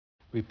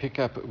We pick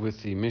up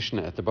with the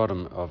Mishnah at the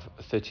bottom of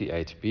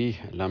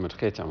 38b, Lamed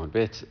Chet Amud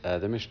Bet.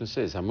 The Mishnah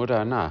says,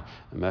 Hamura ana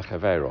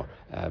mechavero,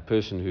 a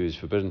person who is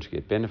forbidden to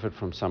get benefit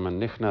from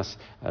someone, nichnas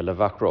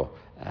levakro,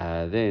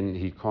 then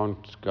he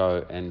can't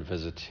go and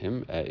visit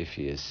him if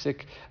he is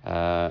sick,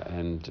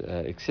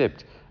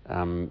 except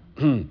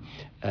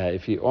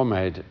if he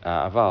omed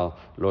aval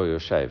lo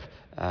yoshev.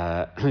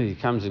 He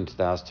comes into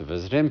the house to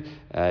visit him.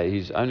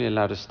 He's only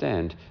allowed to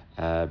stand,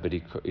 but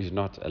he's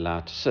not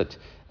allowed to sit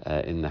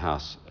in the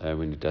house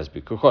when he does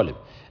bikkur cholim.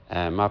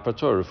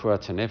 Ma'apator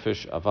refuat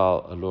nefesh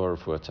aval lo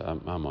refuat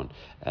mammon,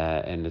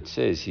 and it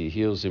says he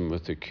heals him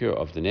with the cure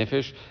of the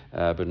nefesh,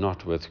 but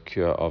not with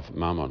cure of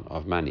mammon,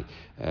 of money.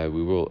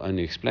 We will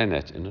only explain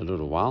that in a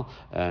little while.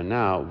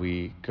 Now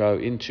we go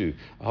into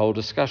a whole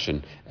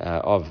discussion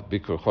of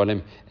bikkur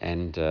cholim,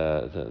 and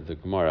the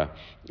Gemara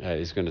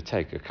is going to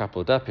take a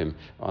couple of dapim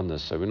on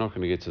this. So we're not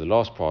going to get to the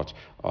last part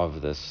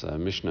of this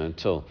Mishnah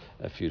until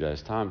a few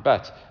days' time,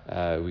 but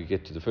we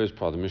get to the first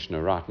part of the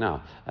Mishnah right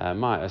now.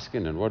 My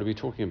askin, and what are we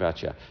talking about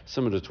here?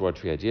 Similar to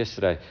what we had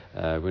yesterday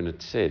when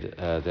it said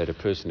that a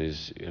person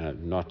is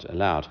not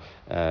allowed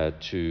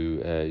not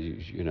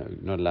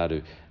allowed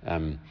to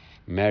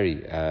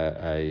marry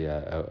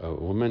a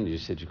woman. You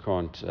said you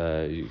can't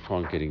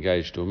get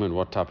engaged to a woman.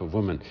 What type of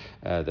woman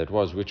that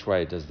was? Which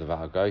way does the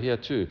vow go? Here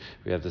too,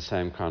 we have the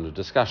same kind of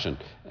discussion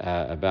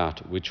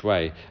about which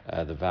way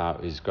the vow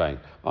is going.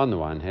 On the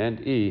one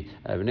hand, if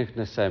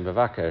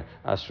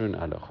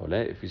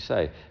you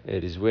say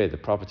it is where the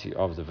property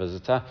of the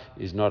visitor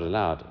is not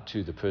allowed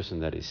to the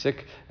person that is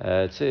sick,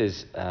 it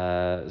says,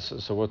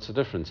 so what's the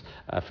difference?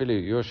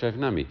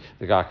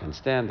 The guy can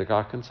stand, the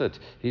guy can sit.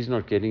 He's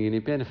not getting any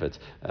benefit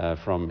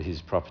from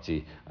his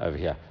property over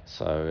here,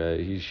 so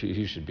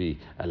he should be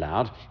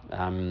allowed.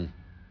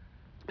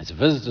 It's a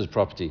visitor's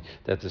property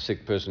that the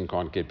sick person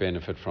can't get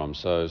benefit from.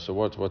 So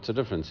what's the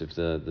difference if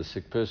the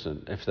sick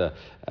person, if the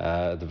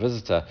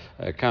visitor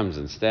comes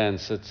and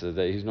stands, sits,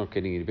 he's not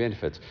getting any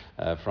benefit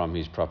from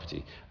his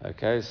property.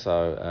 Okay,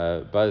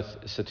 so both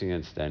sitting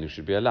and standing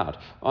should be allowed.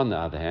 On the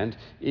other hand,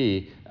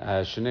 if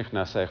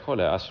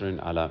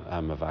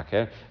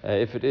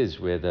it is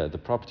where the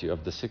property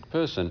of the sick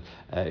person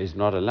is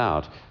not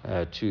allowed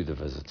to the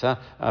visitor,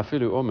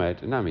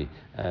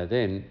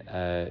 then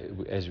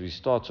as we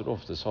started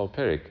off this whole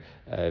period,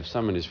 if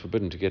someone is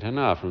forbidden to get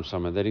hana from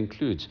someone, that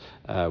includes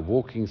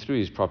walking through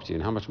his property,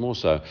 and how much more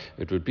so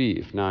it would be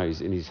if now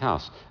he's in his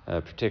house,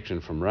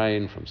 protection from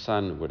rain, from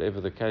sun, whatever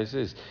the case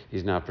is,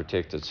 he's now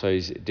protected. So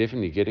he's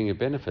definitely getting a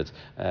benefit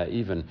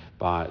even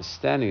by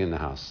standing in the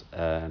house,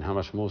 and how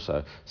much more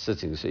so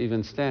sitting. So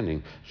even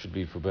standing should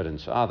be forbidden.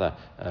 So either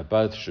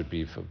both should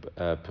be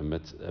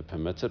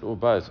permitted, or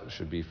both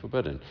should be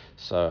forbidden.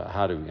 So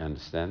how do we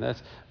understand that?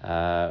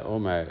 I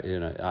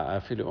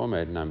feel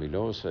Omer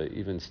Namilo, so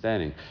even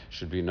standing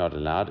should be not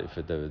allowed if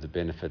the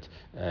benefit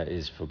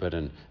is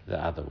forbidden the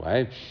other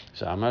way.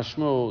 So Amar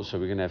Shmuel, so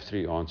we're going to have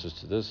three answers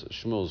to this.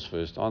 Shmuel's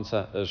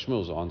answer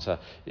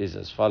is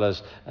as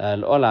follows: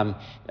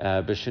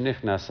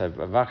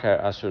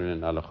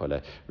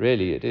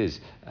 really, it is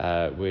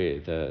where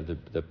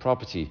the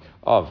property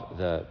of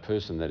the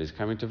person that is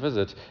coming to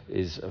visit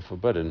is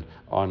forbidden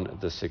on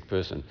the sick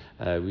person.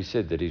 We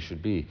said that he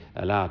should be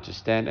allowed to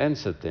stand and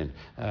sit then.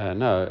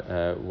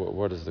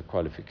 What is the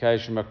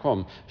qualification?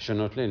 Makom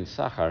shenotlin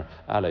sachar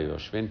ala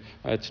yoshvin.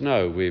 It's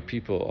where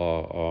people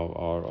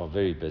are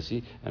very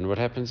busy, and what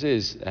happens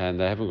is, and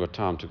they haven't got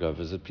time to go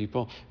visit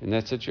people. In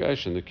that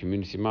situation, the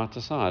community might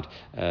decide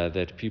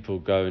that people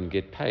go and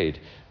get paid.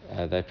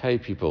 They pay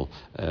people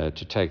to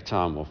take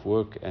time off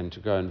work and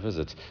to go and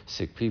visit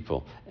sick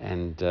people,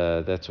 and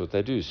that's what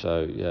they do.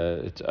 So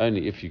it's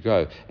only if you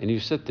go and you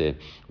sit there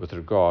with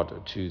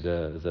regard to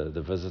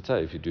the visitor.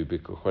 If you do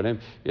bikkur cholim,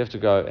 you have to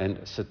go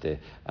and sit there.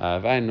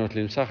 But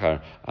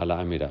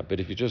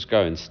if you just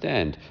go and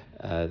stand,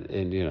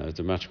 and it's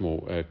a much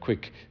more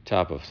quick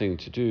type of thing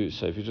to do.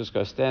 So if you just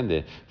go stand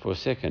there for a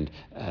second,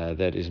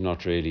 that is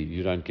not really,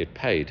 you don't get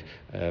paid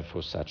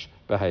for such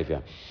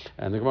behavior.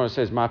 And the Gemara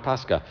says, "My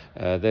pascha,"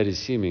 that is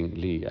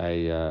seemingly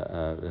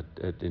an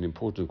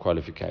important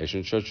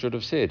qualification. So it should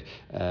have said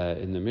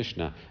in the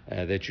Mishnah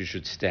that you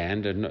should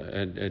stand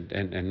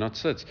and not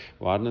sit.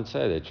 Why didn't it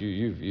say that?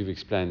 You've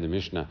explained the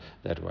Mishnah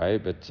that way,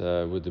 but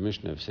would the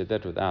Mishnah have said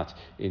that without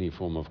any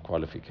form of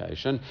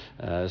qualification?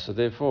 So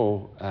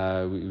therefore,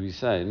 we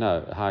say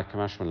no. Hi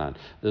Kamashmalan.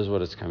 This is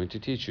what it's coming to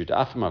teach you.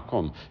 Af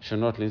makom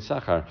shenot lin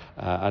sachar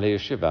ala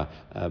yeshiva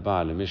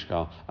ba le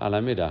mishkal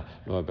ala mida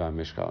lo ba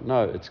mishkal.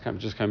 No, it's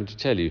just coming to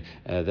tell you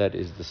that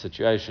is the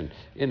situation.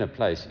 In a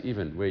place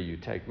even where you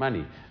take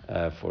money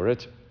for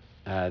it,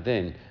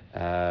 then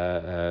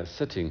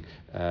sitting,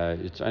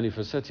 it's only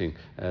for sitting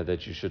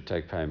that you should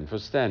take payment. For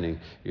standing,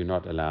 you're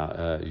not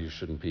allowed. You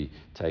shouldn't be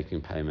taking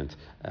payment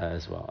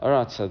as well. All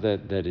right, so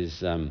that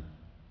is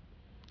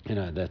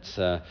That's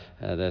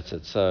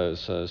it. So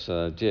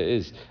the idea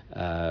is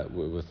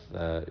with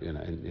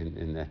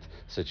in that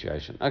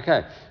situation.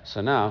 Okay,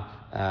 so now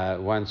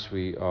once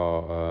we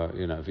are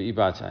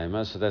v'ibat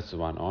ema, so that's the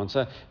one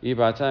answer.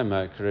 Ibat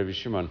ema Rabbi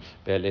Shimon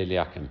be'el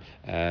Eliakim.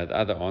 The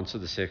other answer,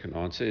 the second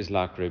answer, is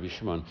like Rabbi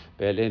Shimon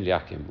be'el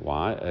Eliakim.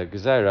 Why?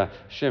 Gezerah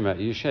shema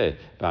yushe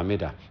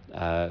ba'mida.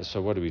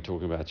 So what are we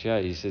talking about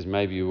here? He says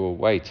maybe you will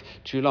wait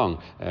too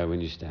long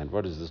when you stand.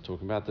 What is this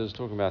talking about? This is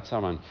talking about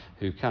someone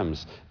who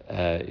comes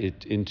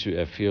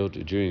into a field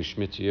during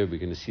Shemitah year. We're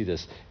going to see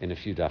this in a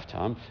few daf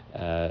time.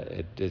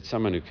 It's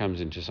someone who comes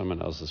into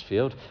someone else's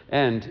field,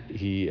 and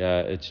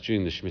it's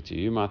during the Shemitah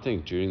year. You might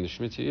think during the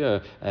Shemitah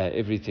year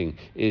everything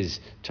is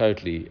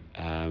totally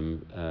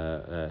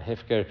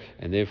hefker,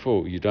 and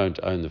therefore you don't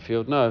own the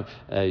field. No,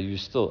 you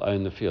still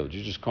own the field.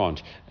 You just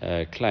can't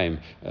claim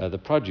the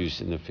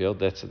produce in the field.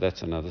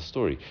 That's another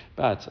story.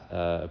 But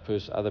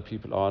other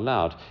people are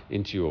allowed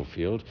into your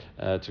field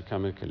to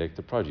come and collect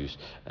the produce.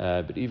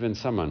 But even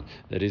someone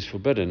that is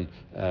forbidden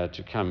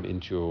to come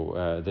into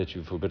your, that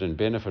you forbidden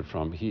benefit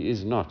from, he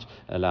is not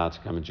allowed to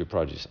come into your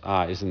produce.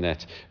 Isn't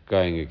that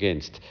going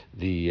against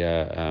the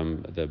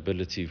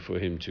ability for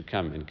him to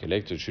come and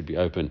collect? It should be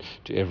open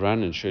to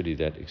everyone, and surely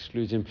that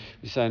excludes him.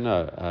 We say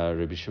no.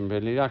 Rabbi Shimon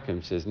ben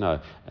Eliakim says no,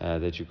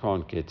 that you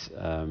can't go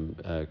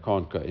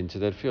into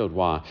that field.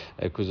 Why?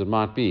 Because it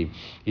might be,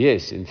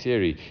 yes, in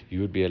theory, you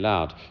would be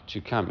allowed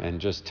to come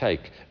and just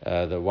take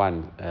the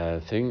one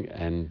thing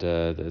and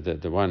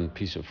the one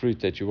piece of fruit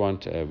that you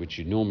want, which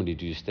you normally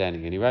do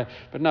standing anyway.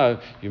 But no,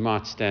 you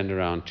might stand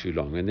around too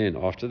long, and then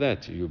after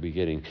that you'll be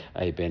getting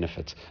a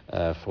benefit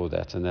for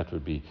that, and that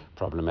would be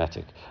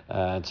problematic.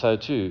 And so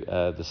too,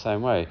 the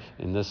same way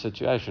in this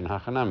situation,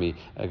 hachanami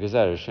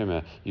gezerah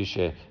shema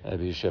yushe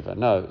b'yesheva.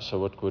 No, so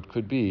what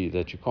could be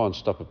that you can't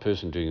stop a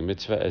person doing a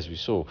mitzvah, as we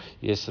saw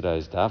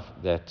yesterday's daf,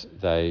 that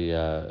they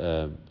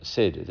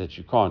said that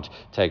you can't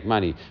take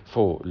money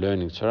for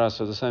learning Torah.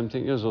 So the same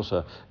thing is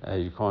also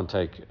you can't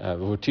take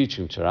for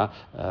teaching Torah.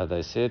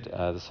 They said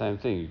the same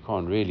thing. You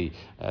can't really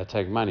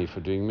take money for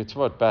doing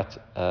mitzvot. But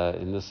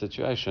in this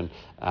situation,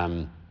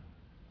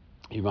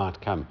 you might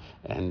come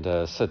and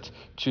sit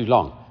too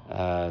long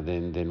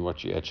than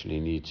what you actually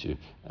need to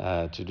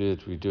do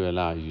it. We do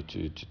allow you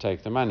to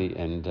take the money,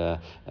 and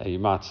you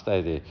might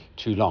stay there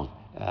too long.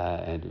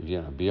 And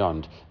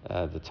beyond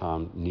the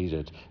time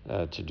needed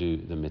to do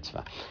the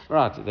mitzvah.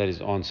 Right, that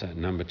is answer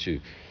number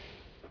 2.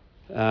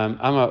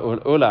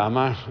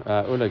 Ula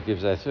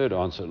gives a third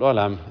answer.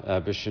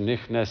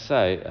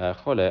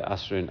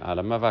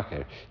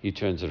 He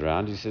turns it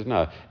around. He says,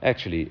 no,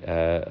 actually,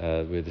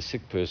 where the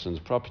sick person's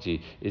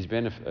property is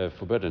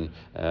forbidden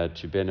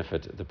to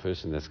benefit the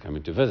person that's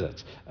coming to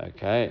visit.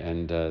 Okay,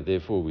 and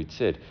therefore we'd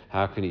said,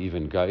 how can he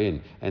even go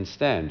in and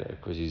stand?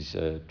 Because he's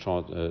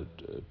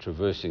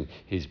traversing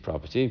his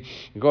property.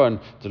 Go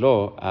on, the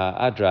law,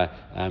 Adra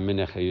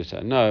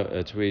Minechayuta. No,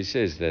 it's where he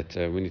says that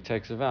when he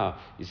takes a vow,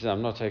 he says,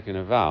 I'm not taking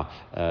a vow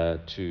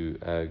to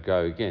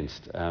go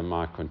against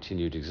my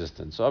continued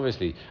existence. So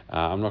obviously,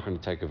 I'm not going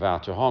to take a vow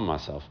to harm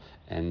myself.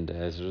 And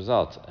as a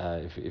result,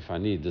 if I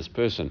need this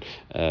person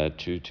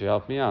to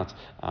help me out,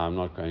 I'm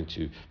not going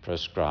to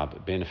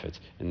prescribe benefit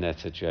in that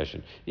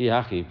situation.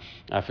 If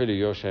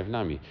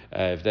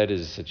that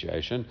is a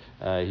situation,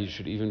 he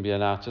should even be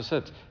allowed to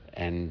sit.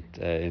 And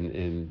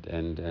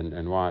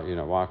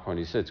why can't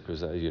he sit?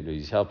 Because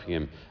he's helping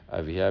him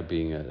over here,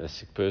 being a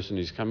sick person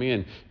who's coming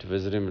in to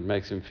visit him. It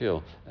makes him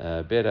feel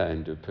better,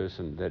 and a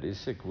person that is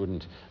sick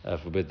wouldn't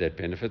forbid that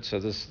benefit. So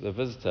the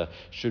visitor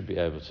should be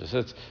able to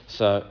sit.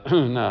 So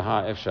no,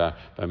 efshar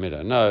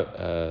b'mida. No,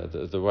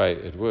 the way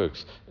it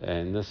works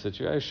in this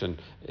situation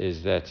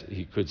is that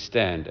he could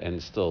stand and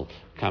still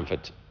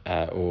comfort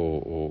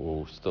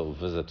or still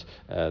visit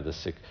the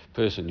sick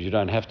person. You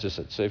don't have to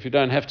sit. So if you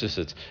don't have to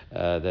sit,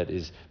 that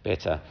is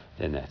better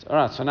than that. All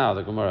right, so now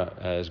the Gemara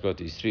has got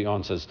these 3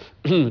 answers,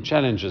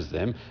 challenges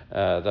them,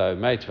 though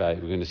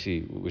Meitvei, we're going to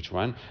see which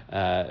one,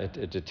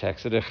 it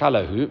attacks it.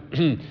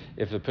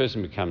 If the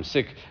person becomes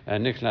sick,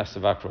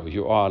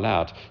 you are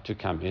allowed to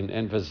come in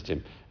and visit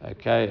him.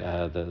 Okay,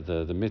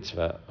 the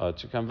mitzvah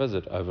to come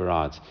visit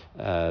overrides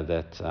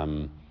that.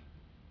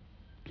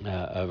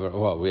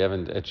 We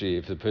haven't actually,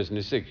 if the person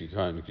is sick, you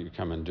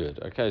come and do it.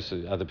 Okay, so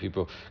other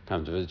people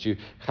come to visit you.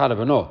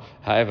 However,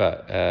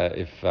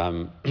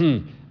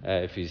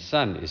 if his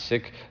son is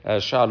sick,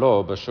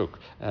 shalo bashuk,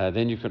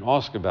 then you can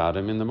ask about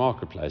him in the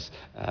marketplace,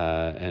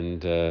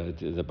 and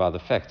by the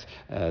fact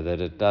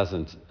that it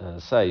doesn't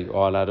say you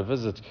are allowed to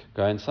visit,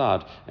 go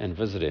inside and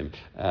visit him.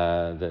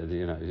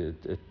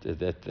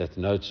 That's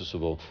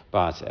noticeable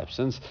by its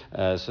absence.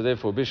 So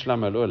therefore,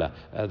 bishlam al-ula,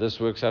 this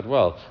works out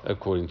well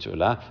according to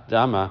Ula.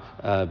 Dama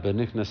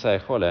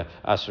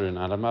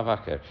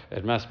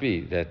it must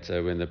be that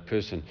when the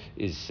person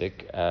is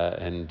sick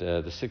and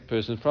the sick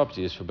person's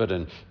property is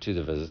forbidden to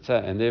the visitor, visitor,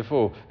 and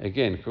therefore,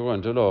 again,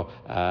 adre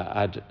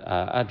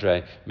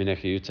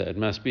minachiyuta, it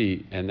must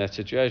be in that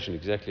situation,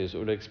 exactly as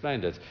Ula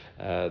explained it,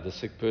 the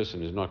sick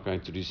person is not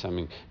going to do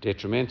something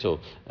detrimental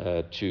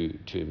to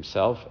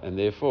himself, and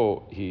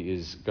therefore he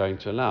is going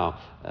to allow,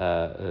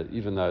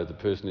 even though the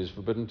person is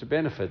forbidden to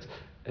benefit,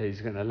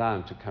 he's going to allow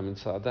him to come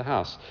inside the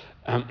house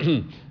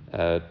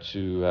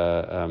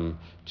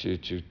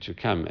to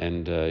come,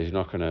 and he's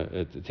not going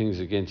to things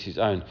against his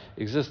own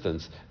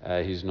existence.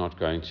 He's not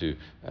going to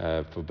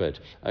forbid.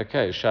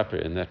 Okay,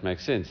 shapir, and that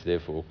makes sense.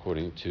 Therefore,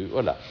 according to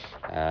Ula,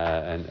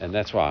 and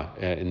that's why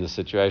in the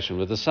situation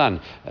with the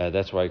son,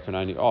 that's why you can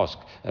only ask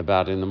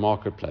about in the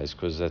marketplace,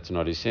 because that's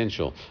not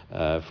essential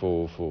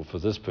for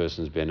this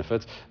person's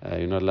benefit.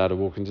 You're not allowed to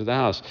walk into the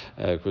house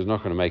because it's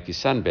not going to make his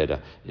son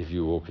better if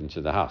you walk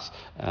into the house.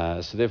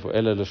 So therefore,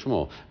 Ela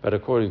l'Shmuel. But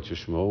according to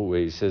Shmuel, where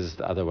he says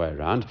the other way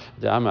around,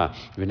 the Ama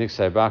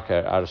v'niksei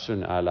bakar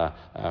arsun ala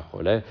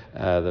chole,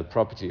 the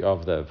property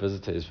of the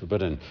visitor is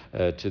forbidden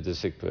to the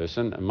sick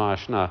person.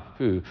 Ma'ashna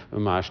hu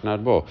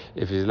ma'ashnad bo.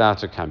 If he's allowed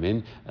to come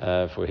in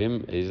for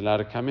him, he's allowed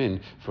to come in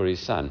for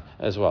his son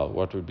as well.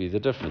 What would be the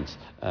difference?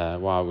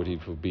 Why would he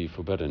be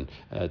forbidden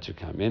to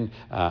come in?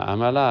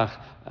 Amalach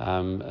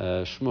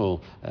Shmuel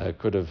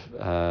could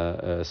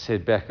have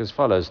said back as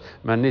follows: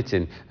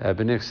 Manitin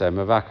b'niksei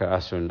mavakar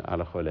arsun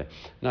ala chole.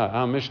 No,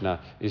 our Mishnah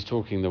is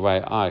talking the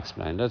way I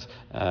explained it,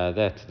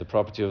 that the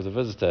property of the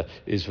visitor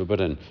is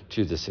forbidden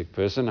to the sick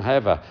person.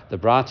 However, the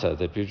brata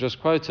that we've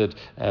just quoted,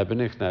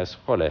 b'nichnas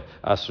chole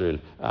asrul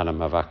ala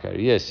mavakar.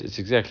 Yes, it's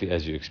exactly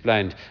as you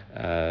explained,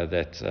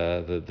 that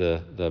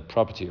the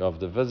property of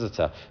the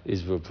visitor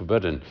is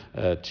forbidden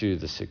to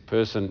the sick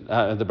person.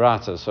 The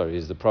brata,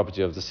 is the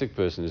property of the sick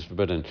person is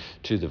forbidden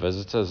to the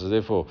visitor. So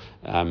therefore,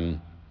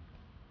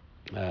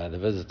 the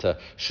visitor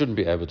shouldn't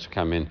be able to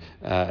come in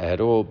at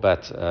all,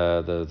 but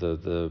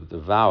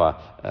the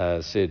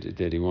vower said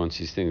that he wants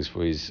his things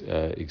for his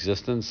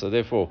existence, so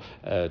therefore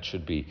it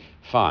should be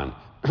fine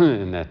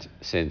in that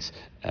sense,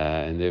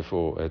 and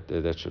therefore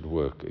that should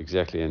work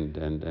exactly, and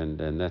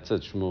that's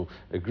it. Shmuel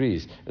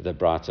agrees that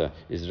Brata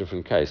is a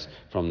different case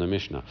from the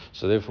Mishnah.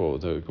 So therefore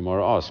the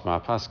Gemara asks, Ma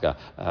Pascha,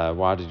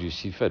 why did you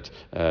see fit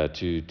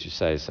to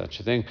say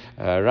such a thing?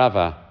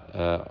 Rava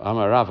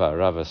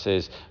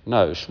says,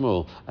 no,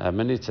 Shmuel,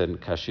 Manitan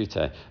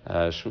Kashita,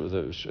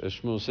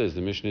 Shmuel says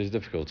the mission is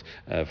difficult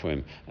for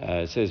him.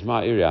 It says,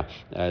 Ma Iria,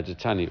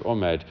 Detani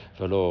Omed,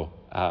 Velo,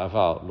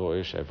 Aval, Lo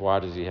Ishev. Why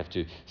does he have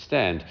to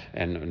stand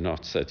and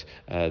not sit?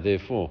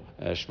 Therefore,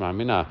 Shma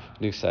Mina,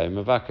 Niksai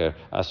Mavakar,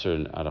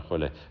 Asrul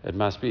Arachole. It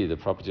must be the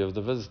property of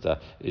the visitor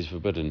is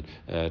forbidden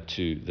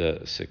to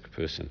the sick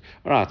person.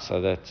 All right,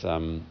 so that's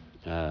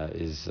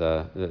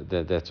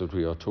that's what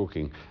we are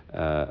talking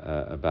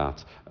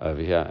about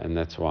over here, and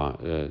that's why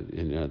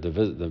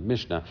the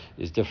Mishnah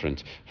is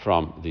different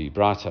from the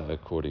Brata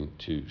according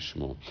to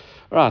Shmuel.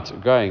 Right,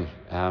 going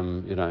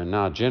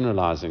now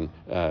generalizing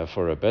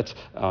for a bit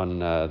on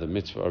the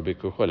mitzvah of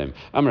bikkur cholim.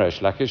 Amar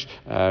Reish Lakish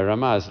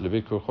Ramaz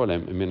lebikkur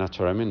cholim min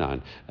haTorah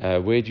minan.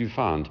 Where do you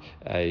find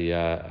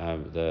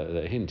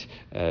the hint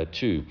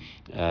to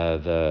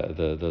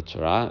the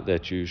Torah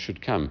that you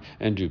should come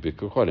and do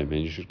bikkur cholim,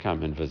 and you should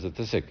come and visit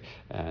the sick?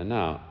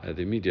 Now,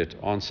 the immediate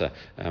answer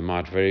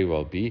might very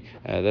well be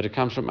that it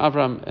comes from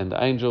Avram and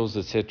the angels,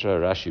 etc.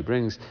 Rashi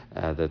brings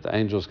that the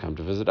angels come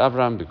to visit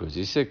Avram because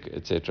he's sick,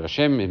 etc.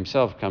 Hashem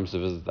himself comes to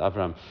visit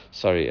Avram.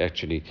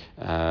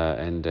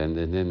 And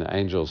then the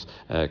angels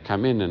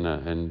come in,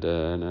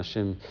 and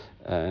Hashem.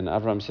 And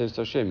Avram says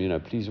to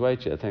Hashem, please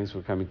wait here. Thanks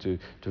for coming to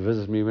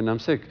visit me when I'm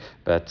sick,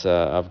 but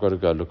I've got to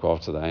go look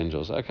after the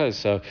angels. Okay,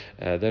 so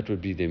that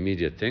would be the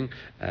immediate thing,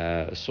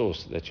 a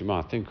source that you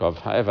might think of.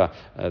 However,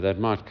 that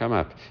might come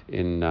up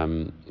in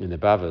the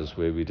Bavas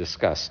where we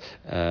discuss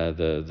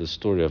the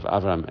story of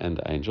Avram and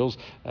the angels,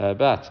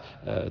 but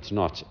it's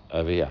not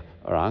over here.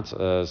 All right,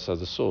 so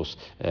the source,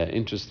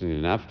 interestingly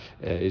enough,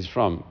 is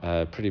from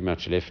pretty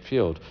much left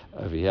field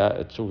over here.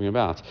 It's talking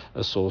about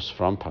a source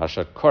from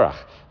Parashat Korach,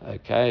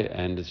 okay,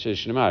 and it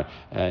says,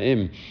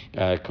 Im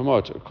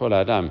komot kol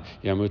adam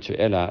yamutu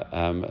ela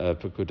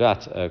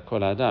pekudat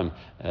kol adam,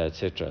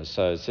 etc.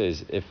 So it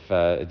says, if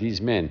these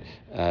men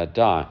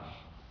die,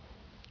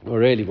 well,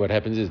 really, what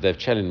happens is they've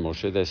challenged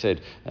Moshe. They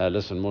said,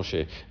 "Listen,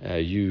 Moshe,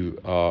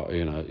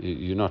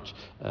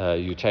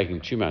 you're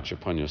taking too much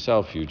upon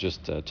yourself. You're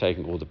just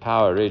taking all the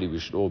power. Really, we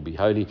should all be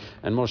holy."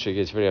 And Moshe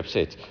gets very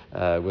upset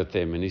with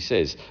them, and he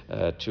says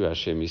to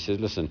Hashem, he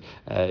says, "Listen,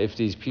 if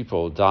these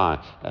people die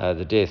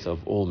the death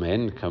of all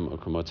men,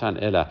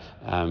 kamotan ela,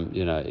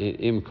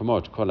 im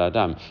kamot kol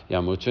adam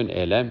yamutun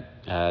elem."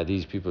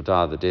 These people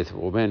die the death of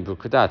all men,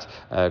 bukudat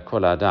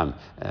kol adam,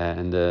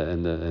 and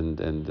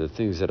the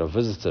things that are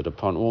visited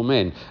upon all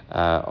men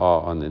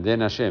are on them. Then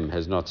Hashem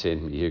has not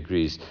sent me. He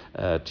agrees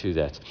to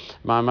that.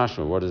 Ma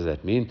mashma, what does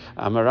that mean?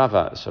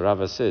 Amarava. So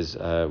Rava says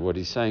what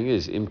he's saying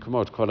is im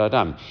kamot kol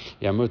adam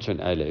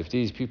yamutun ele. If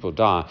these people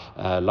die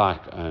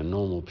like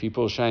normal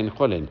people, shein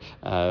cholin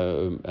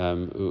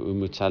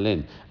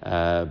umutalin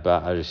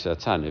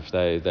ba'arisatan. If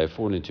they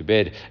fall into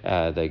bed,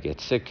 they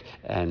get sick,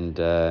 and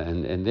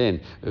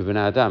then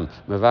B'nai Adam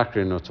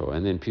Mevakrin Oto,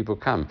 and then people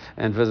come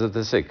and visit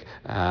the sick.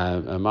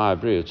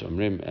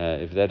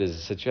 If that is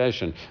the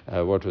situation,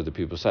 what would the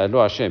people say?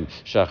 Lo Hashem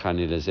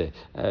shachani lezeh.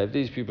 If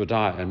these people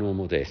die a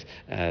normal death,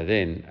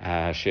 then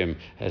Hashem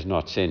has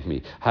not sent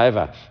me.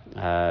 However,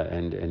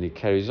 and he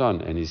carries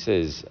on and he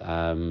says,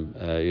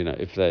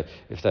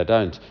 if they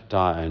don't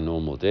die a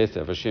normal death,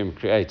 if Hashem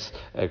creates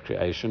a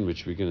creation,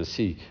 which we're going to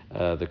see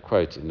the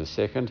quote in a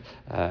second,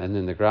 and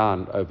then the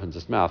ground opens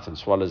its mouth and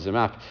swallows them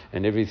up,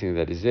 and everything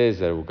that is theirs,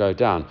 they will go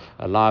down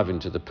alive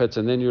into the pit,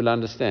 and then you'll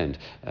understand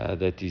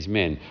that these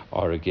men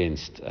are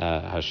against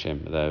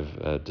Hashem.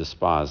 They've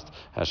despised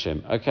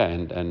Hashem. Okay,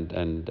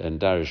 and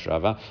Darish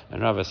Rava,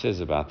 and Rava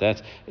says about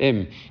that,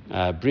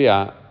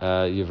 Bria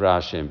Yivra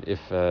Hashem, if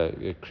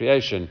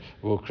creation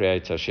will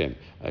create Hashem.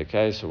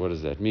 Okay, so what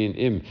does that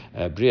mean?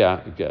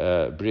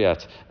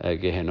 Briat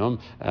Gehenom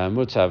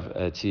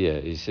Mutav Tia.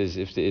 He says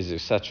if there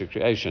is such a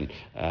creation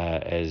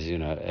as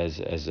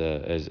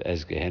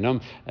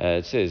Gehenom,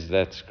 it says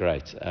that's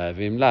great.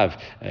 Vim Lav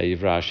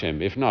Yivra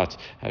Hashem. If not,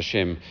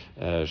 Hashem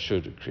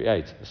should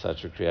create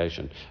such a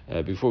creation.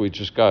 Before we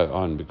just go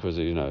on, because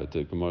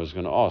the Gemara is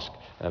going to ask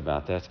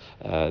about that.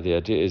 The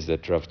idea is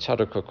that Rav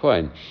Tzadok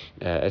HaKohen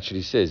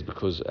actually says,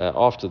 because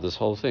after this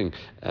whole thing,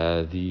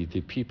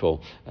 the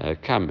people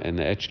come and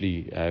they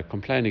actually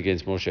complain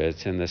against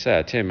Moshe, and they say,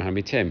 Atem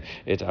hamitem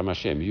et am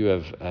Hashem, you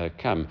have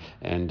come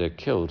and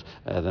killed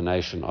the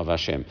nation of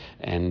Hashem.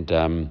 And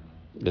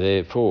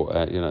therefore,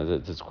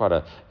 that's quite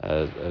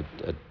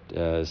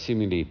a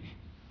seemingly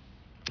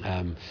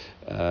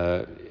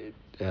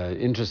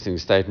interesting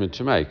statement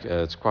to make.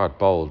 It's quite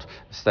bold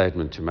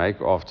statement to make.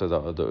 After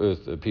the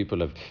earth, the people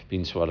have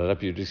been swallowed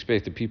up, you'd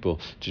expect the people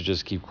to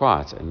just keep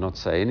quiet and not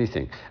say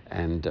anything.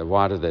 And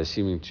why do they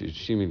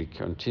seemingly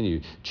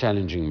continue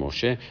challenging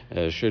Moshe?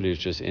 Surely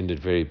it's just ended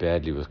very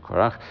badly with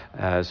Korach.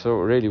 So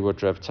really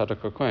what Rav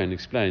Tzadok HaKohen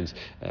explains,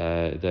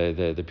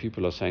 the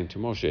people are saying to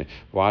Moshe,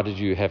 why did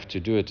you have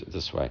to do it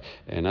this way?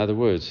 In other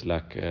words,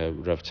 like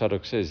Rav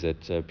Tzadok says,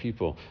 that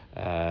people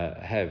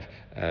have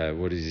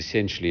what is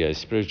essentially a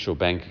spiritual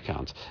bank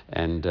account,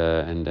 and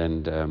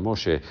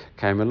Moshe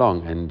came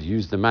along and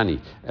used the money,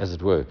 as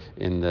it were,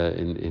 in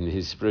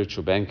his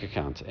spiritual bank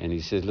account, and he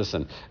said,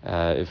 listen,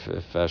 if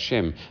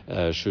Hashem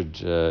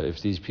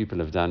if these people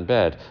have done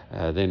bad,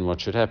 then what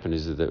should happen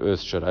is that the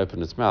earth should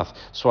open its mouth,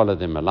 swallow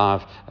them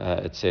alive,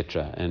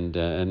 etc. And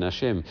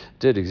Hashem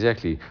did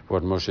exactly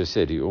what Moshe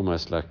said. He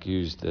almost like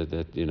used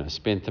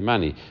spent the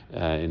money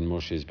in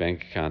Moshe's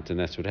bank account, and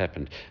that's what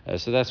happened.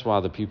 So that's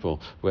why the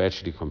people were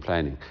actually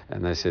complaining,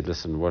 and they said,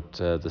 listen, what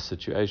the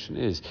situation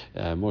is,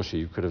 Moshe,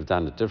 you could have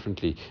done it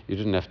differently. You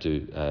didn't have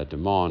to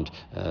demand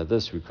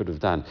this. We could have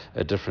done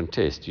a different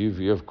test.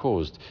 You have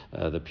caused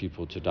the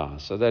people to die.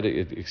 So that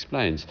it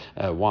explains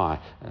why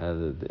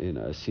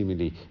a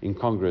seemingly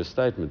incongruous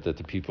statement that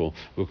the people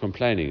were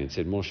complaining and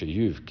said, Moshe,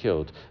 you've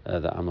killed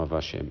the Am of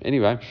Hashem.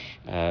 Anyway,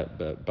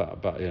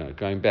 but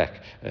going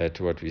back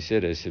to what we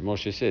said, I said,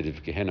 Moshe said,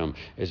 if Gehenom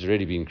has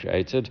already been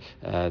created,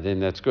 then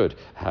that's good.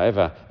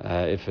 However,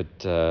 if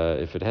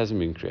it hasn't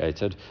been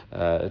created,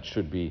 it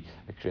should be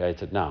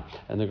created now.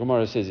 And the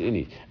Gemara says,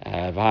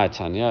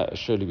 V'ha'atanya,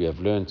 surely we have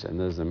learnt, and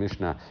there's a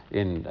Mishnah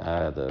in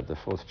the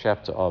fourth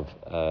chapter of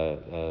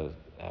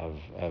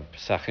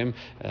Pesachim,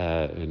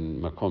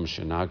 in Makom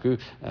Shenagu,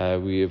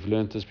 we have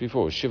learnt this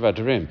before. Shiva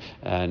Darim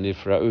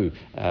Nifra'u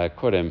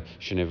Korem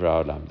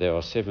Shenivra Olam. There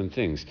are 7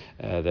 things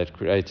that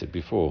created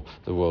before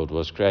the world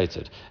was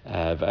created.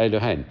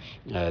 V'elohen,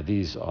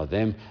 these are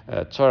them.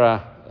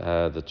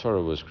 Torah, the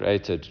Torah was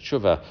created.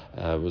 Tshuva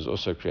was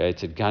also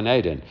created. Gan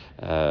Eden,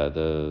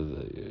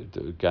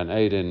 the Gan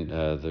Eden,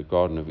 the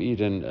Garden of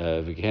Eden,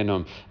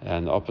 Gehenom,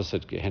 and the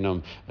opposite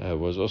Gehenom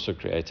was also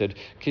created.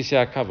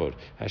 Kisya Kavod,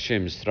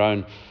 Hashem's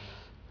throne,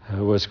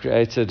 was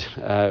created.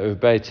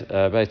 Beit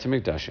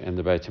HaMikdash, and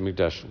the Beit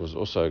HaMikdash was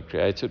also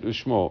created.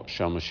 Ushmo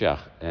Shal Mashiach,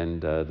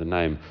 and the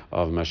name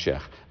of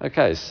Mashiach.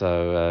 Okay,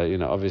 so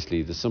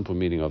obviously the simple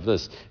meaning of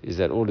this is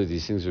that all of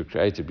these things were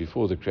created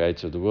before the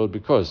creator of the world,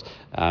 because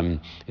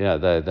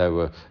they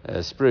were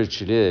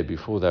spiritually there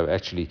before they were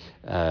actually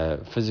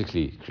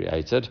physically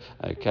created.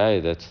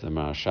 Okay, that's the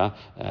Marasha,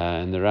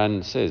 and the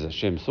Ran says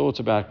Hashem thought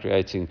about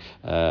creating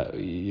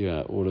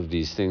all of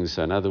these things.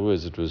 So in other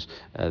words, it was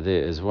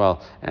there as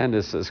well, and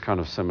it's kind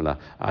of similar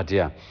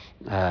idea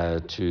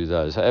to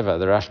those. However,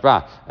 the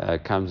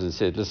Rashba comes and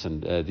said,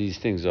 listen, these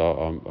things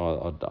are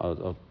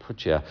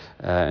put here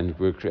and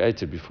were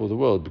created before the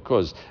world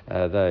because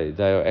they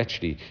are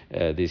actually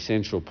the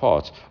essential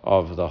part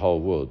of the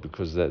whole world,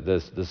 because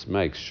this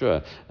makes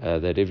sure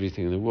that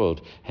everything in the world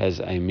has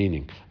a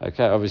meaning.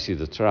 Okay, obviously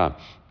the Torah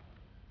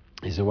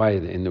is a way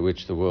in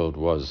which the world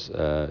was,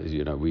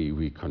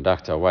 we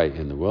conduct our way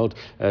in the world.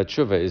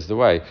 Tshuva is the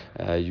way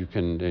you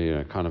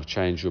can, kind of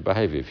change your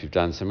behavior. If you've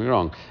done something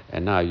wrong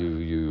and now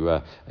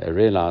you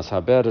realize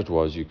how bad it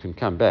was, you can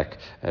come back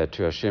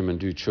to Hashem and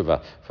do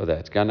tshuva for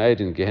that. Gan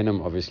Eden,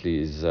 Gehenna, obviously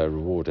is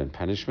reward and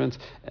punishment.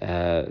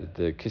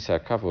 The Kisar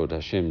Kavod,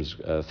 Hashem's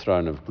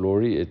throne of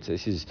glory, it's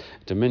his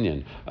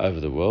dominion over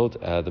the world.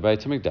 The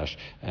Beit HaMikdash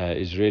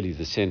is really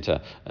the center,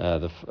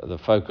 the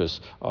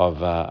focus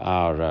of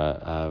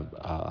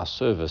our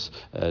service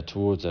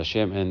towards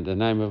Hashem, and the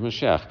name of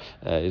Mashiach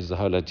is the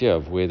whole idea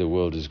of where the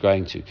world is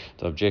going to,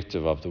 the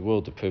objective of the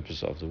world, the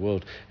purpose of the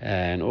world,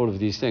 and all of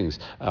these things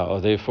are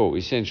therefore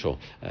essential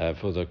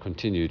for the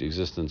continued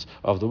existence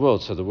of the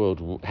world. So the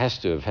world has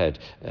to have had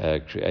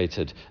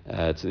created,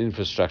 it's an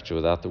infrastructure.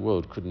 Without the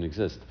world couldn't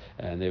exist,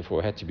 and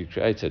therefore had to be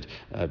created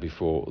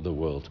before the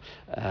world.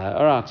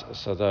 All right,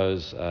 so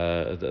those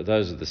are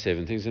the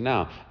 7 things, and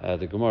now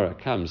the Gemara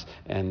comes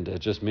and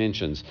just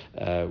mentions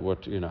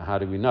how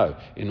do we know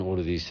in all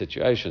of these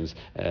situations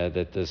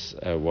that this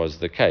was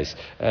the case.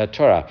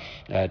 Torah,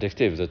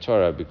 diktiv, the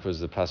Torah, because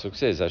the pasuk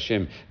says,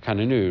 Hashem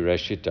kananu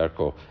reshit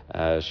darko,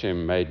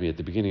 Hashem made me at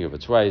the beginning of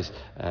its ways,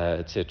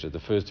 etc. The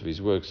first of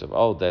his works of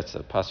old. That's a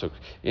pasuk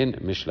in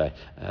Mishlei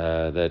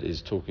that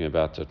is talking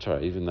about the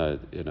Torah, even though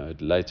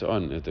later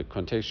on,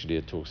 contextually,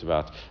 it talks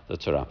about the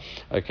Torah.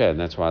 Okay, and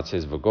that's why it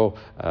says Vago.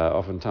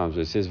 Oftentimes,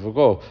 when it says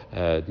Vago,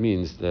 it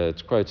means that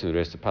it's quoting the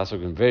rest of the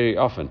pasuk, and very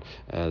often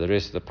the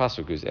rest of the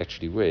pasuk is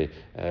actually where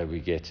we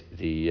get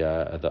the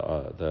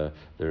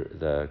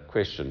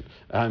question.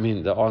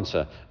 The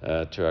answer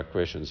to our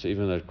question. So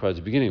even though it quotes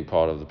the beginning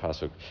part of the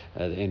pasuk,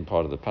 the end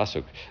part of the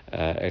pasuk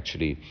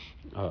actually.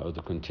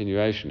 The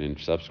continuation in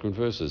subsequent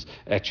verses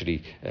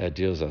actually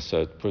deals us,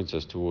 so it points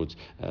us towards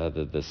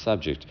the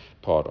subject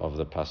part of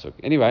the pasuk.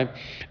 Anyway,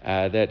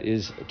 that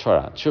is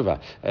Torah.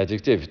 Tshuva,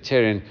 diktiv,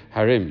 terin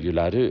harim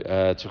yuladu,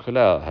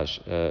 tuchalel,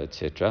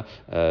 etc.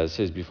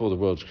 Says before the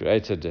world's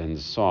created, and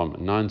Psalm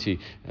 90,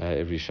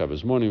 every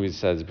Shabbos morning we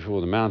say that before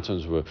the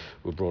mountains were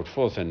brought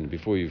forth, and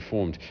before you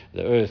formed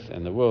the earth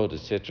and the world,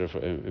 etc.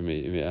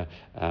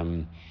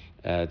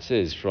 It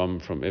says, from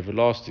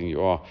everlasting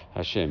you are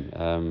Hashem,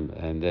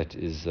 and that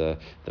is the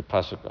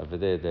pasuk over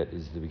there. That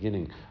is the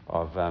beginning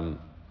of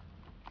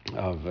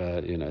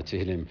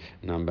Tehillim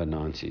number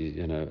 90.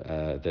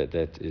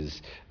 That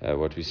is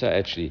what we say.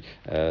 Actually,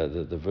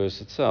 the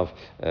verse itself,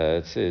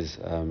 it says.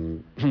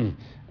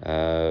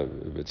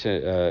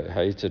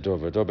 Ha'ita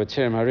dova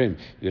b'terem harim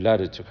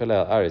yuladet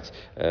tuchalel aretz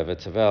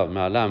v'tavel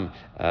ma'alam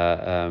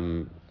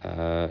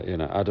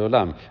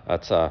adolam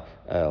atza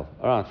el.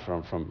 All right,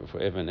 from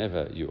forever and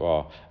ever you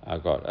are our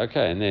God.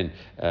 Okay, and then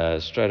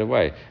straight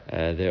away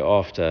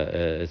thereafter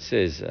it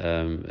says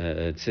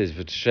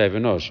v'tishrei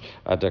v'nosh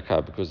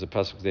adaka, because the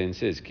pasuk then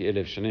says ki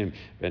elef shanim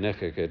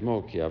v'necha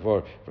kedmo ki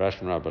avor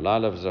v'rashman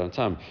rabbalala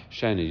v'zarantam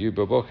shani yu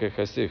b'boker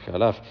chasich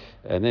alaf,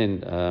 and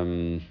then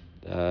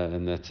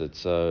and that's it.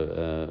 So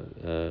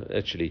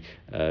actually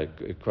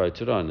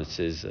quoted on, it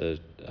says where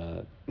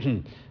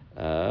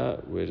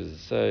does it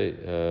say?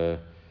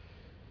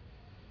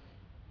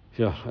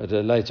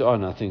 Later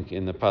on, I think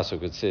in the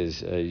pasuk it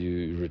says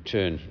you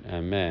return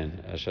a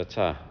man,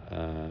 shata.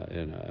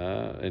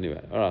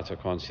 Anyway, all right. I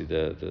can't see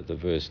the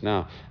verse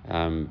now,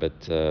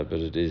 but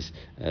it is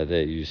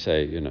there. You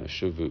say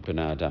shuvu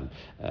b'nei adam.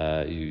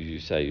 You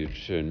say you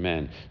return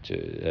man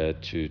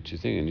to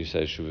thing, and you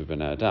say shuvu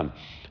b'nei adam.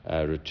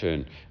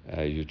 Return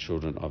you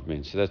children of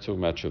men. So that's talking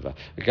about tshuva.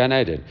 Gan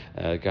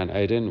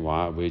Eden.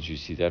 Why? Where do you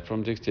see that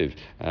from? Diktiv.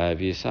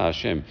 V'yisa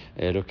Hashem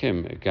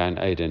Elokim Gan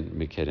Eden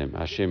Mikedem.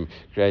 Hashem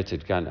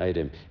created Gan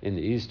Eden in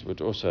the east,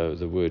 but also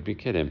the word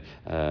Mikedem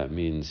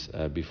means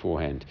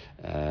beforehand.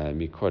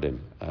 Mikodem,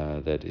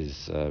 that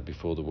is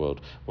before the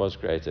world was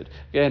created.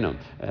 Gehenom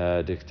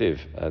Diktiv.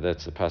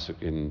 That's the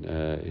pasuk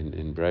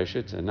in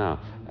Bereshit. And now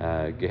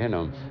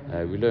Gehenom,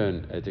 we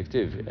learn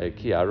Diktiv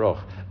Ki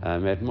Aroch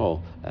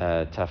Medmol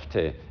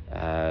Tafteh.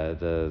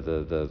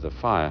 The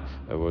fire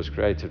was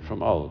created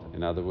from old.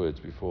 In other words,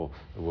 before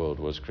the world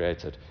was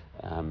created.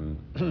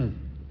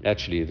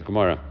 Actually, the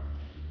Gemara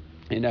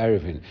in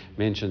Eruvin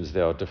mentions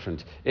there are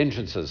different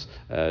entrances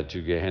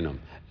to Gehenna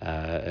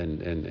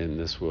in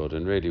this world,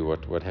 and really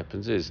what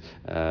happens is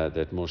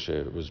that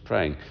Moshe was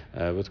praying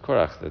with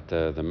Korach that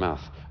the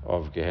mouth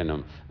of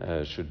Gehenna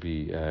should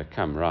be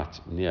come right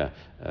near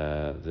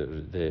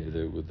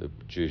the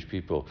Jewish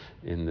people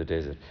in the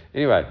desert.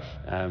 Anyway,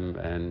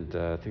 and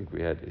I think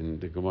we had in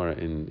the Gemara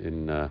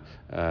in the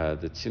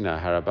Tzina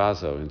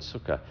Harabazo in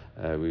Sukkah,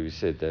 we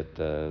said that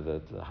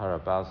the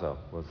Harabazo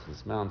was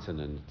this mountain,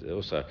 and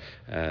also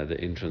the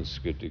entrance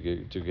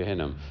to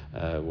Gehenna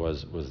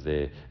was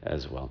there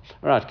as well.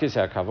 All right,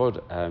 Kisah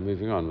Kavod,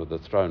 moving on with the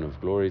throne of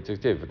glory.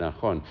 Tiktiv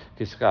Nachon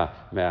Kiska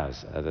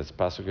Meaz. That's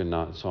pasuk in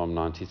Psalm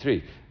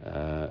 93,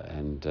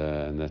 and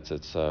that's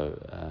it. So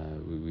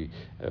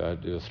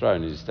the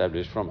throne is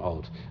established from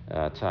old.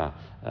 Ata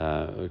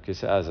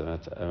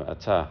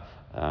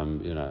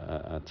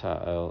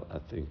Ta'al, I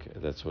think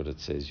that's what it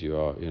says. You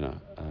are,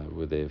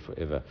 were there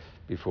forever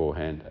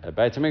beforehand.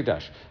 Beit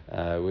HaMikdash,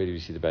 where do we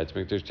see the Beit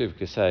HaMikdash? Tiv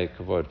Kesei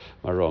Kavod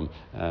Marom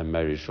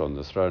Merishon,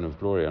 the throne of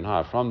glory on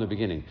high, from the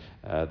beginning,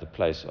 the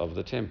place of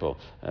the temple.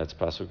 It's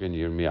Pasuk in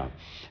Yirmiyah.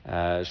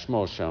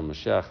 Shmo Shel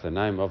Mashiach, the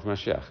name of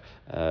Mashiach,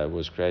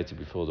 was created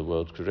before the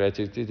world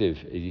created.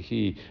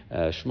 Yihi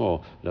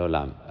Shmo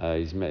Lolam,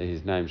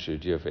 his name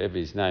should be forever.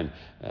 His name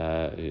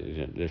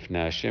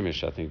Lifnei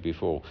Shemesh, I think,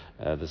 before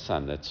the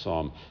sun. That's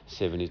Psalm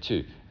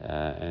 72.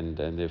 And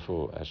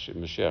therefore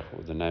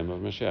Mashiach, the name of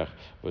Mashiach,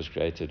 was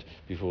created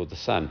before the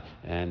sun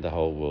and the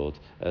whole world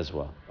as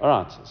well. All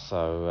right,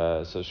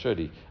 so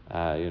surely,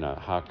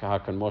 how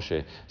can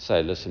Moshe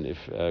say, listen, if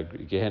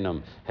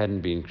Gehenna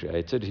hadn't been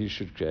created, he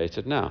should create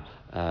it now?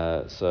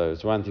 So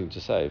it's one thing to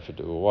say, if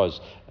it was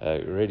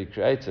already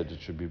created,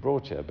 it should be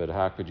brought here. But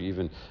how could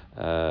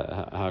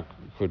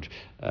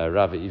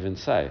Rava even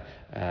say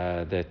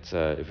that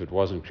if it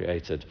wasn't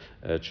created,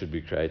 it should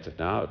be created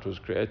now? It was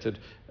created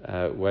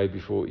way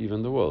before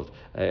even the world.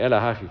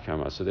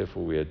 So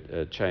therefore we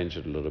change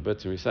it a little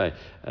bit, and we say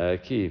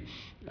ki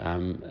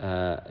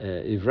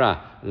ivra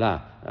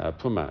la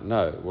puma.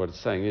 No, what it's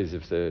saying is,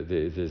 if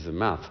there's a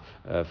mouth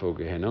for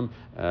Gehenna,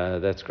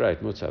 that's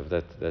great, mutav,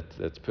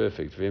 that's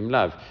perfect. V'im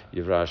lav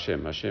yivra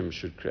Hashem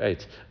should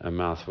create a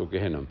mouth for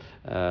Gehenna.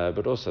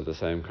 But also the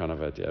same kind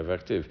of idea.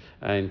 V'aktiv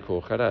ein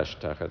kol chadash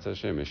tachat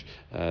hashemish.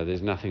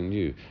 There's nothing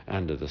new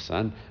under the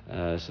sun.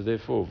 So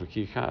therefore,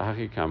 v'ki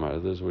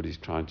hachikama, this is what he's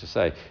trying to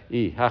say.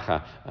 I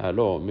hacha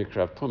lo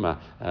mikrav puma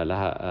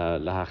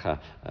lahacha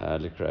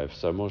likrav.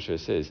 So Moshe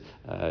says,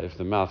 if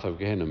the mouth of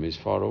Gehenna is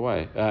far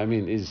away,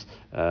 if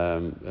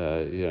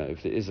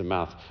there is a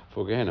mouth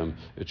for Gehenna,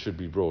 it should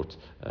be brought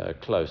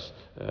close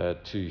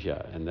to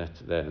here, and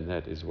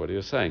that is what he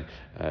was saying.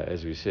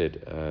 As we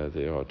said,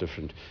 there are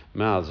different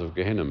mouths of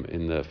Gehenna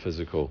in the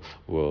physical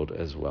world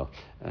as well,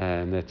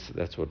 and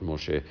that's what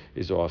Moshe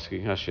is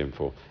asking Hashem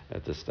for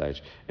at this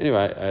stage.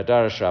 Anyway,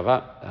 Darash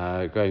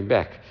Rava, going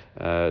back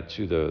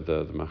to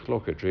the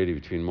machloket really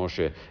between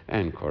Moshe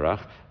and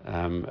Korach.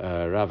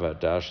 Rava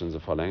darshans the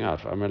following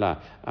out.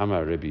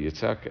 Amar Rabbi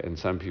Yitzchak, and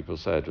some people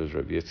say it was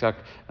Rabbi Yitzchak.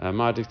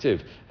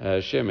 Ma'adiktiv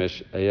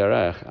Shemesh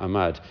Yarech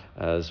Amad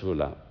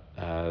Zvula.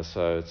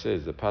 So it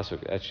says the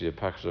pasuk, actually a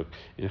pasuk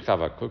in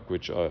Chavakuk,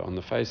 which on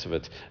the face of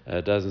it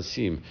doesn't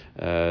seem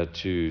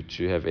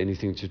to have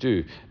anything to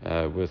do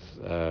with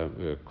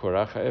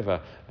Korach.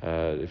 However,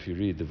 if you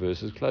read the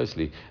verses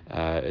closely,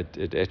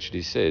 it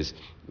actually says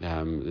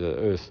the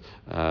earth,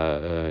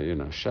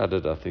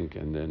 shuddered, I think,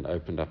 and then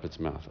opened up its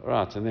mouth. All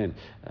right, and then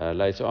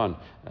later on,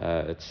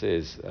 it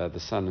says the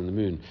sun and the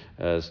moon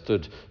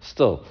stood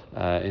still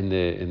in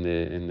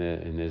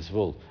their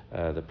zvul,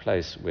 the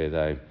place where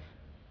they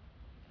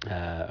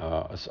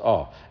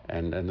are,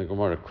 and the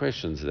Gemara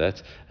questions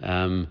that.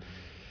 And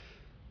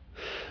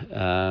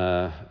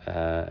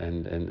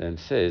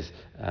says,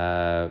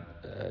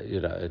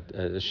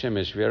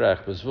 Shemesh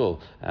v'Yarech b'Zvul,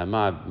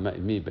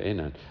 mi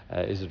be'inan.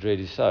 Is it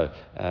really so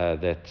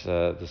that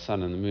the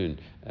sun and the moon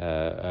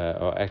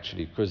are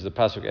actually, because the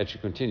pasuk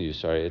actually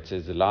continues, it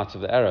says the lights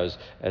of the arrows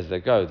as they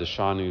go, the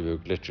shining of a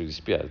glittering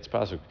spear. It's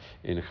pasuk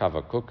in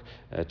Chavakuk,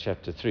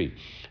 chapter 3.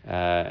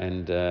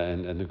 And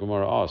the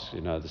Gemara asks,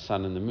 the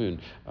sun and the moon,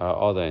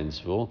 are they in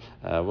Zvul?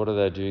 What are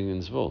they doing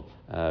in Zvul?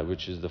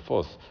 Which is the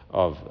fourth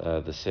of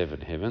the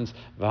seven heavens.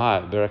 They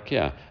are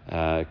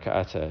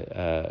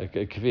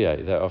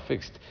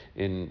fixed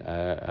in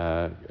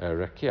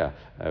Rakia,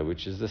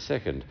 which is the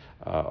second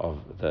of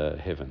the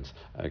heavens.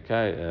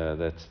 Okay,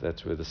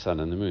 that's where the sun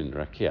and the moon,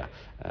 Rakia.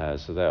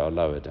 So they are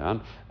lower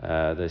down.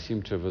 They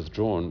seem to have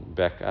withdrawn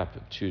back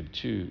up to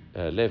two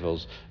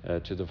levels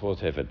to the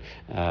fourth heaven,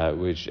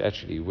 which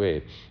actually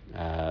where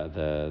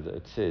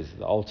it says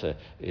the altar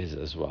is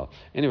as well.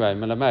 Anyway,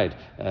 Malamed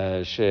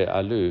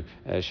she'alu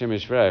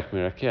shemesh v'Yarech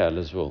mirakia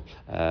lezvul.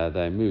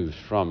 They moved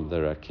from the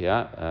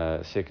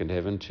Rakia, second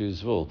heaven, to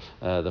Zvul,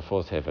 the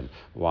fourth heaven.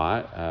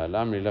 Why?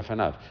 Lamri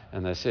lefanav,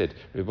 and they said,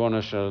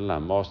 Ribono shel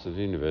olam, Master of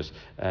the universe,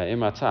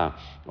 imata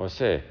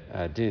oseh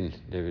din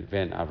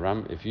ben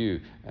Avram, if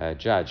you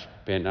judge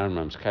Ben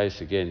Amram's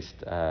case against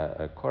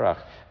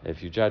Korach,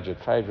 if you judge it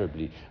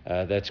favorably,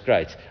 that's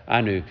great.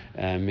 Anu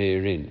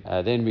meirin,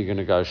 then we're going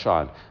to go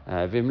shine.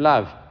 Vim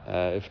lav,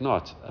 if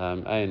not,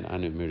 ein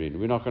anu meirin,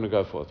 we're not going to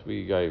go forth.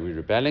 We're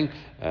rebelling,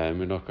 and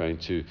we're not going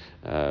to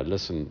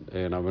listen.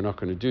 We're not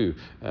going to do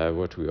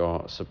what we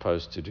are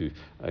supposed to do.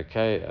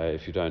 Okay,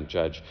 if you don't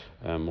judge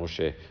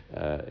Moshe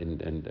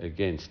and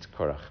against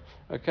Korach.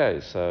 Okay,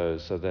 so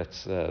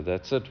that's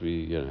it.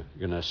 We're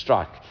going to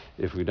strike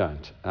if we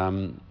don't.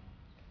 And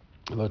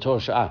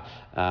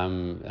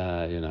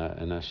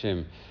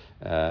Hashem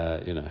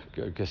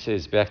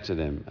says back to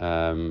them,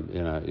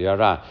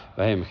 Yara,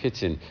 Vahem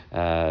Chitzin,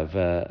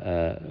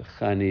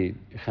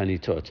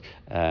 Chanitot,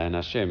 and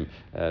Hashem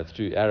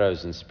threw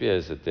arrows and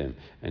spears at them.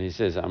 And he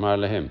says, Amar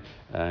Lahem,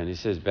 and he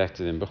says back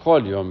to them,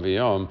 B'chol Yom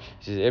V'Yom,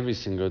 he says, every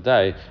single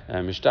day,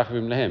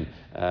 Mishtachvim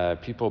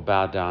Lahem, people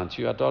bow down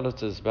to you,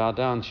 idolaters bow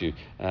down to you,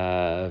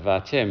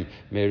 Vatem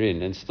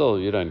Merin, and still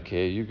you don't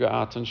care, you go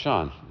out and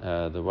shine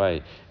the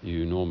way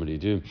you normally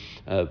do.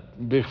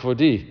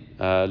 B'chvodi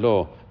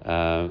Lo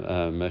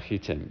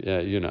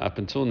Mechitem, up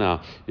until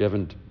now, you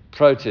haven't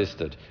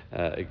protested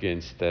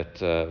against that.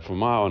 For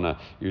my honor,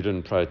 you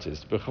didn't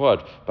protest. But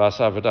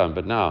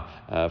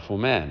now, for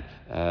man,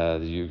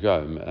 you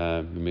go,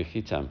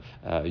 mechitam,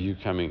 you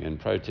coming and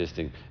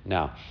protesting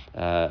now.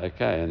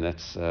 Okay, and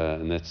that's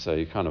so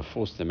you kind of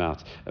forced them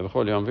out. You're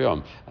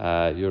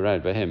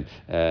right, Bahem,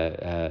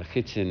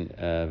 chitzin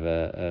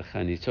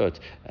chanitot,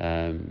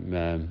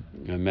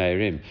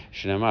 meirim,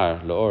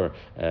 shnamar, laor,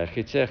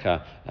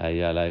 chitzecha,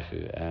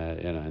 yaleichu,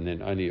 and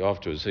then only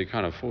afterwards, so he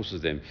kind of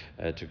forces them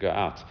to go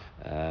out.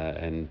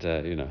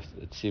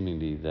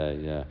 Seemingly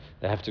they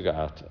have to go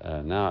out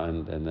now,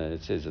 and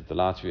it says that the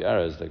light of your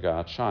arrows, they go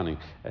out shining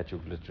at your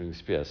glittering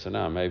spear. So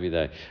now maybe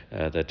they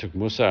took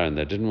Musar and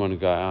they didn't want to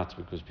go out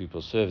because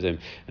people serve them,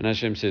 and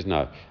Hashem says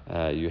no,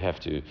 you have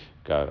to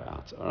go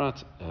out. All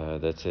right,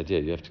 that's it. Yeah,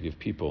 you have to give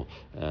people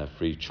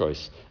free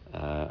choice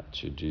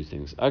to do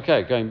things.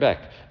 Okay, going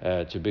back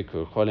to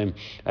bikkur cholim,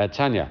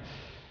 Tanya.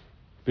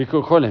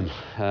 Bikkur cholim,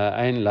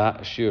 ein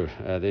la shur.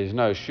 There is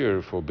no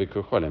shur for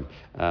bikkur cholim.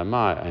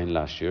 My ein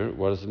la shur.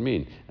 What does it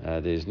mean?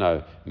 There is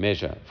no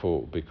measure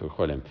for bikkur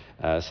cholim.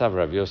 Sav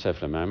Rav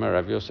Yosef Lamama.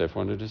 Rav Yosef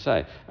wanted to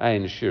say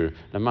ein shur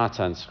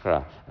lamatan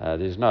schra.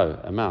 There is no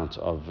amount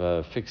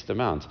of fixed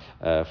amount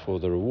for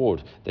the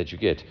reward that you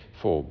get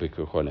for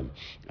bikkur cholim.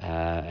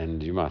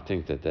 And you might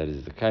think that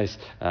is the case.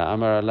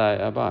 Amar alai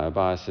Abai.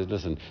 Abai says,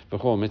 listen,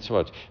 b'chol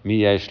mitzvot mi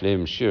yesh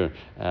lehem shur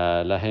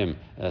lahem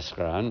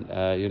schran.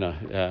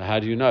 How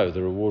do you know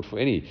the reward for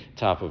any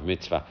type of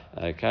mitzvah?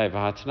 Okay,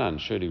 v'hatanan.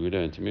 Surely we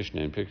learned to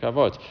Mishnah in Pirkei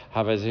Avot.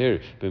 Havazir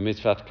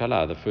b'mitzvat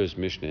kala, the first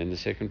Mishnah in the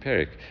second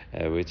parak,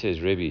 where it says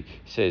Rebbe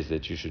says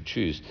that you should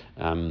choose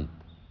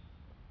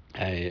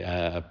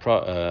a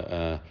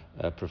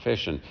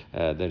profession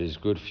that is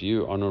good for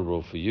you,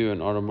 honorable for you,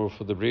 and honorable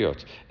for the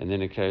briot. And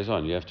then it carries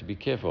on. You have to be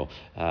careful.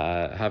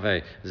 Have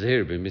a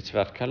zehir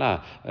b'mitzvat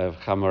kala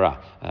chamora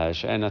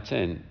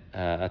she'enaten.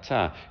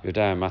 Matan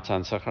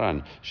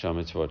Sakran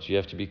Shamitzvot. You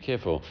have to be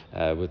careful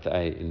with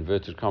a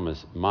inverted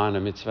commas minor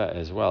mitzvah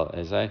as well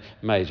as a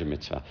major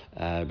mitzvah,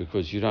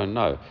 because you don't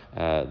know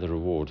the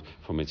reward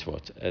for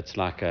mitzvot. It's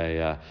like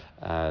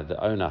the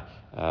owner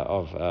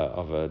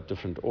of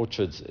different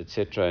orchards,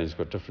 etc., and he's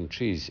got different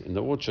trees in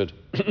the orchard.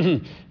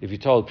 If you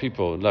told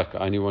people, look,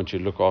 I only want you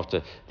to look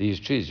after these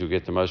trees, you'll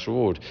get the most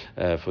reward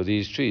for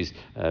these trees,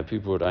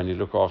 people would only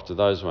look after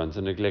those ones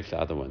and neglect the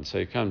other ones. So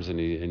he comes and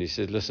he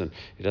says, listen,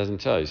 he doesn't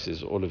tell, he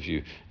says all of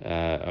you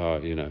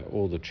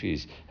all the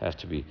trees have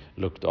to be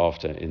looked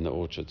after in the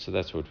orchard. So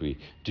that's what we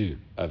do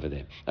over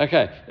there.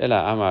 Okay,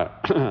 Ela Amar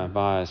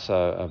Abai, so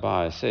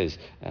Abai says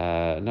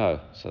no,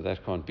 so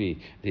that can't be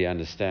the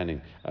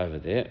understanding over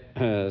there.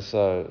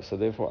 So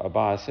therefore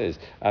Abai says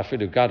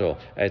Afilu Gadol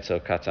Eitzel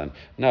Katan.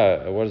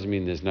 No, what does it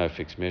mean there's no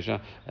fixed measure?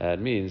 It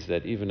means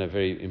that even a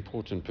very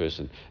important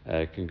person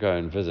can go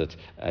and visit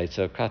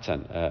Eitzel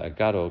Katan. A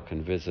Gadol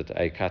can visit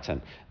a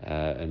Katan,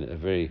 and a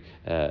very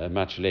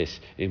much less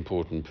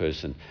important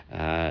person,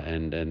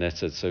 and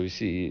that's it. So we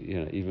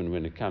see, even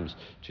when it comes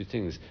to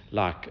things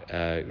like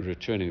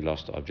returning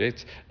lost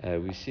objects,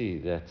 we see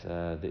that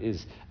there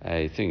is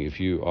a thing. If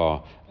you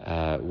are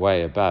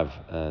way above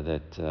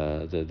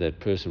that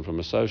person from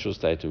a social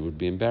state, it would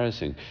be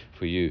embarrassing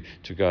for you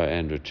to go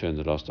and return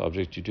the lost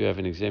object. You do have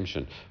an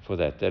exemption for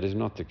that. That is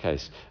not the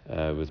case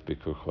with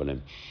bikkur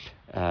cholim.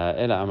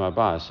 Ela Amar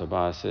Abai, so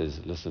Abai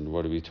says, listen,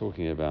 what are we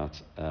talking about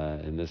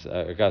in this?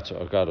 Sorry,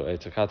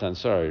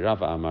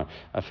 Rava Amar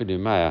Afilu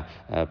Maya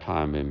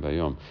Pa'am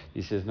Bayom.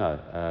 He says,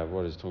 no,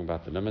 what is talking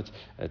about the limit?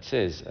 It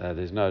says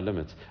there's no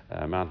limit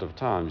amount of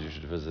times you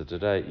should visit a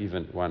day,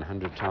 even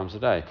 100 times a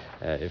day.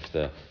 If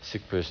the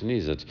sick person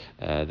needs it,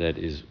 that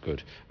is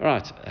good. All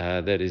right,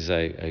 that is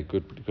a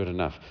good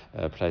enough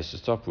place to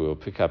stop. We'll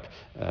pick up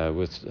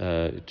with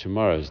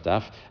tomorrow's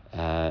daf,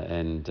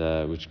 and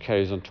which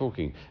carries on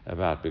talking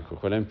about bikkur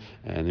cholim.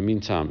 In the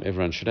meantime,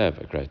 everyone should have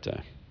a great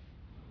day.